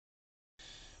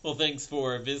Well, thanks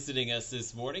for visiting us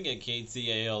this morning at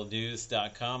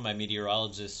KTALnews.com. I'm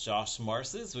meteorologist Josh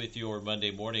Marces with your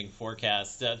Monday morning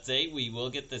forecast update. We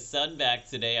will get the sun back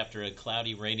today after a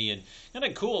cloudy, rainy, and kind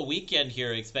of cool weekend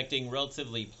here. Expecting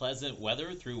relatively pleasant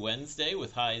weather through Wednesday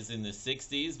with highs in the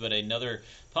 60s, but another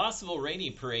possible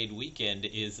rainy parade weekend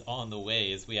is on the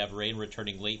way as we have rain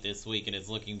returning late this week, and it's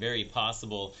looking very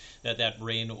possible that that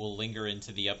rain will linger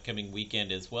into the upcoming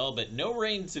weekend as well. But no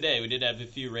rain today. We did have a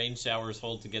few rain showers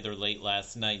hold together late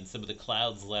last night, and some of the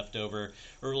clouds left over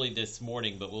early this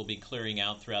morning, but we'll be clearing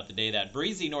out throughout the day. That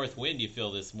breezy north wind you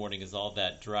feel this morning is all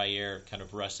that dry air kind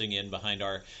of rushing in behind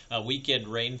our weekend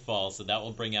rainfall, so that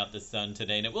will bring out the sun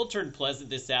today. And it will turn pleasant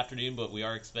this afternoon, but we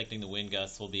are expecting the wind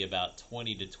gusts will be about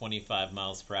 20 to 25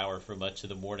 miles per hour for much of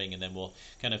the morning, and then we'll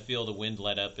kind of feel the wind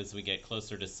let up as we get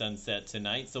closer to sunset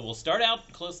tonight. So we'll start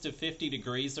out close to 50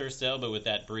 degrees or so, but with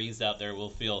that breeze out there, we'll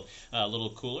feel a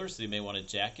little cooler, so you may want a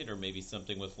jacket or maybe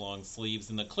something with long sleeves.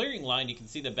 And the clearing line, you can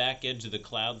see the back edge of the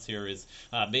clouds here is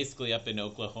basically up in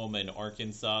Oklahoma and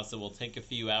Arkansas, so we'll take a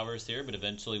few hours here, but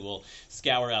eventually we'll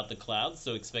scour out the clouds.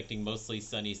 So expecting mostly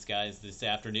sunny skies this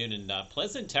afternoon, and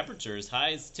pleasant temperatures.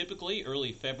 Highs typically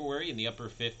early February in the upper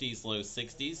 50s, low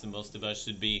 60s, and most of us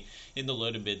should be in the low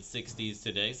to mid 60s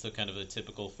today, so kind of a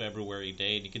typical February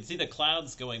day. And you can see the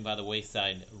clouds going by the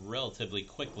wayside relatively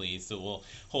quickly, so we'll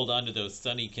hold on to those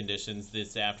sunny conditions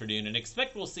this afternoon and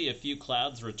expect we'll see a few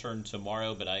clouds return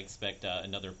tomorrow, but I expect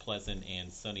another pleasant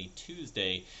and sunny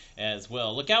Tuesday as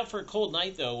well. Look out for a cold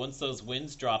night though. Once those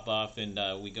winds drop off and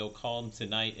we go calm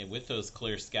tonight, and with those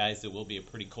clear skies, it will be a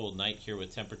pretty cold night here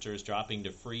with temperatures dropping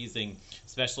to freezing,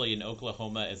 especially in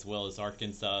Oklahoma as well as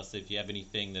Arkansas. So if you have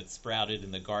anything that's sprouted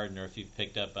in the garden, or if you've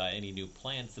picked up any new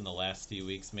plants in the last few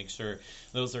weeks, make sure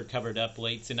those are covered up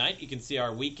late tonight. You can see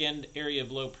our weekend area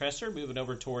of low pressure moving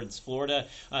over towards Florida.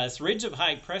 This ridge of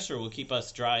high pressure will keep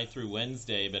us dry through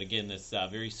Wednesday, but again, this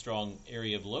very strong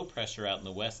area of low pressure out in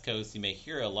the west coast. You may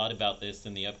hear a lot about this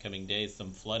in the upcoming days. Some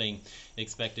flooding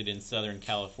expected in Southern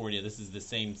California. This is the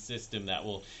same system that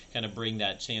will kind of bring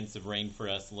that chance of rain for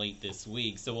us late this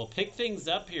week. So we'll pick things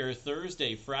up here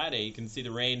Thursday, Friday. You can see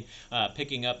the rain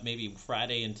picking up maybe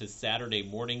Friday into Saturday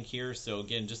morning here. So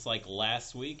again, just like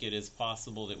last week, it is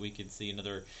possible that we could see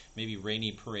another maybe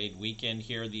rainy parade weekend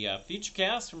here. The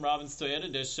Futurecast from Robbins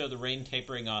Toyota does show the rain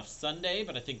tapering off Sunday,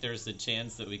 but I think there's a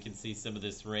chance that we can see some of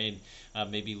this rain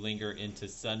maybe linger into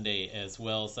Sunday as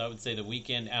well. So I would say the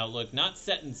weekend outlook not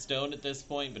set in stone at this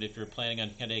point, but if you're planning on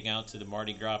heading out to the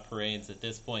Mardi Gras parades at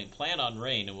this point, plan on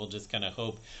rain, and we'll just kind of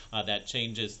hope that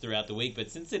changes throughout the week.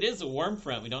 But since it is a warm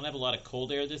front, we don't have a lot of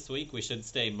cold air this week. We should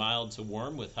stay mild to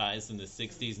warm with highs in the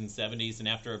 60s and 70s, and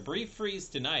after a brief freeze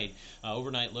tonight,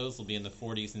 overnight lows will be in the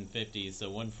 40s and 50s. So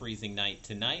one freezing night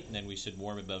tonight, and then we should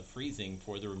warm above freezing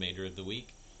for the remainder of the week.